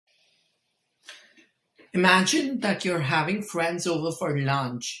Imagine that you're having friends over for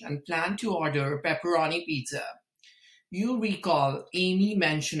lunch and plan to order pepperoni pizza. You recall Amy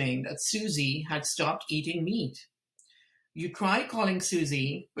mentioning that Susie had stopped eating meat. You try calling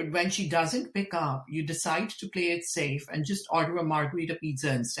Susie, but when she doesn't pick up, you decide to play it safe and just order a margarita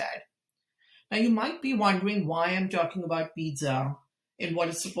pizza instead. Now, you might be wondering why I'm talking about pizza in what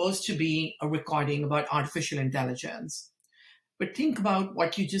is supposed to be a recording about artificial intelligence. But think about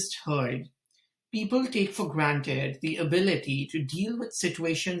what you just heard. People take for granted the ability to deal with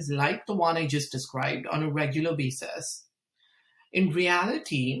situations like the one I just described on a regular basis. In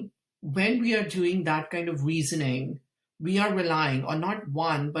reality, when we are doing that kind of reasoning, we are relying on not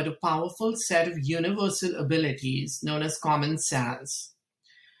one, but a powerful set of universal abilities known as common sense.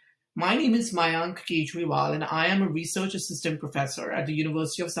 My name is Mayank Kejriwal, and I am a research assistant professor at the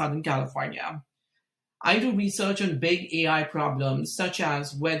University of Southern California. I do research on big AI problems, such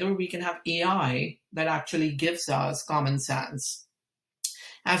as whether we can have AI that actually gives us common sense.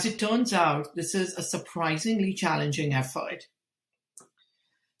 As it turns out, this is a surprisingly challenging effort.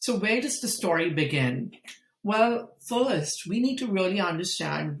 So where does the story begin? Well, first, we need to really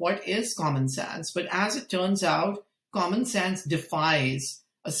understand what is common sense. But as it turns out, common sense defies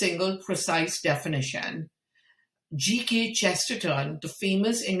a single precise definition. G.K. Chesterton, the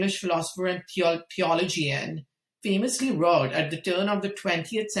famous English philosopher and theologian, famously wrote at the turn of the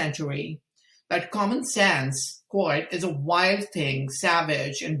 20th century that common sense, quote, is a wild thing,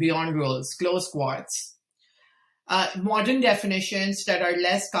 savage, and beyond rules, close quotes. Modern definitions that are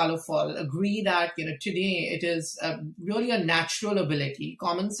less colorful agree that today it is really a natural ability.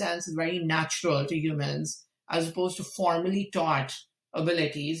 Common sense is very natural to humans as opposed to formally taught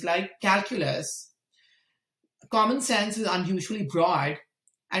abilities like calculus. Common sense is unusually broad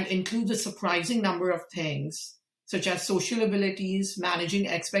and includes a surprising number of things, such as social abilities, managing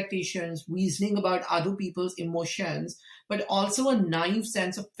expectations, reasoning about other people's emotions, but also a naive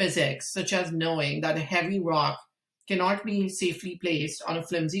sense of physics, such as knowing that a heavy rock cannot be safely placed on a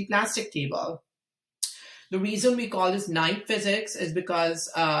flimsy plastic table. The reason we call this naive physics is because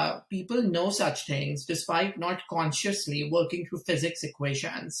people know such things despite not consciously working through physics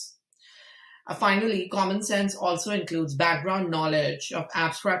equations. Finally, common sense also includes background knowledge of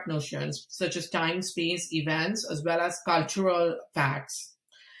abstract notions such as time, space, events, as well as cultural facts.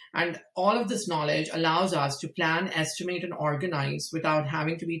 And all of this knowledge allows us to plan, estimate, and organize without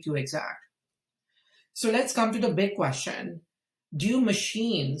having to be too exact. So let's come to the big question. Do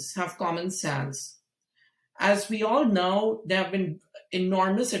machines have common sense? As we all know, there have been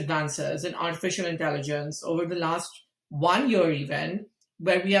enormous advances in artificial intelligence over the last 1 year even,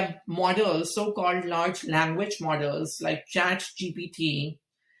 where we have models, so-called large language models like ChatGPT,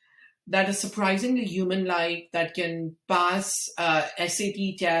 that are surprisingly human-like, that can pass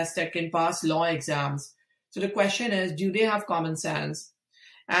SAT tests, that can pass law exams. So the question is, do they have common sense?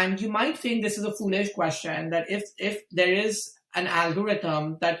 And you might think this is a foolish question, that if there is an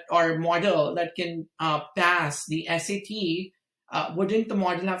algorithm that or model that can pass the SAT, wouldn't the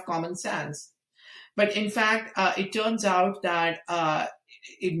model have common sense? But in fact, it turns out that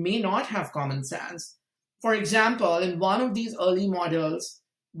it may not have common sense. For example, in one of these early models,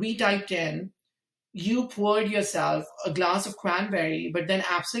 we typed in, you poured yourself a glass of cranberry, but then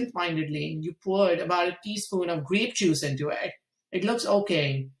absent-mindedly, you poured about a teaspoon of grape juice into it. It looks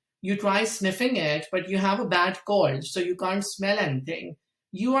okay. You try sniffing it, but you have a bad cold, so you can't smell anything.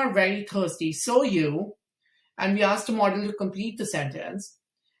 You are very thirsty, so you, and we asked the model to complete the sentence,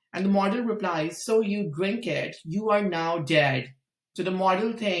 and the model replies, so you drink it, you are now dead. So the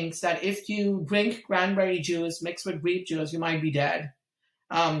model thinks that if you drink cranberry juice mixed with grape juice, you might be dead.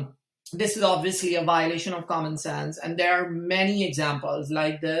 This is obviously a violation of common sense, and there are many examples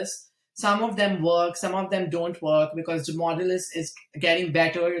like this. Some of them work, some of them don't work because the model is getting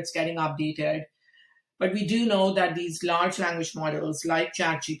better, it's getting updated. But we do know that these large language models like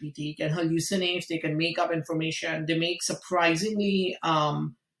ChatGPT can hallucinate, they can make up information, they make surprisingly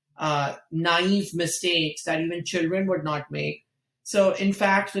naive mistakes that even children would not make. So in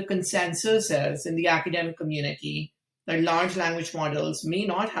fact, the consensus is in the academic community that large language models may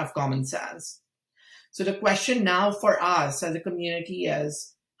not have common sense. So the question now for us as a community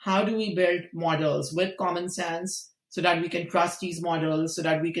is, how do we build models with common sense so that we can trust these models, so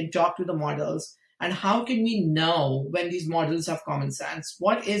that we can talk to the models? And how can we know when these models have common sense?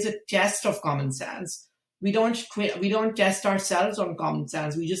 What is a test of common sense? We don't test ourselves on common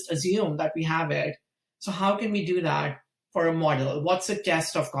sense. We just assume that we have it. So how can we do that for a model? What's a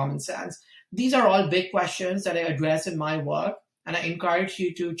test of common sense? These are all big questions that I address in my work, and I encourage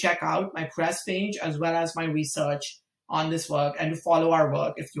you to check out my press page as well as my research on this work and to follow our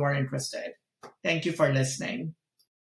work if you are interested. Thank you for listening.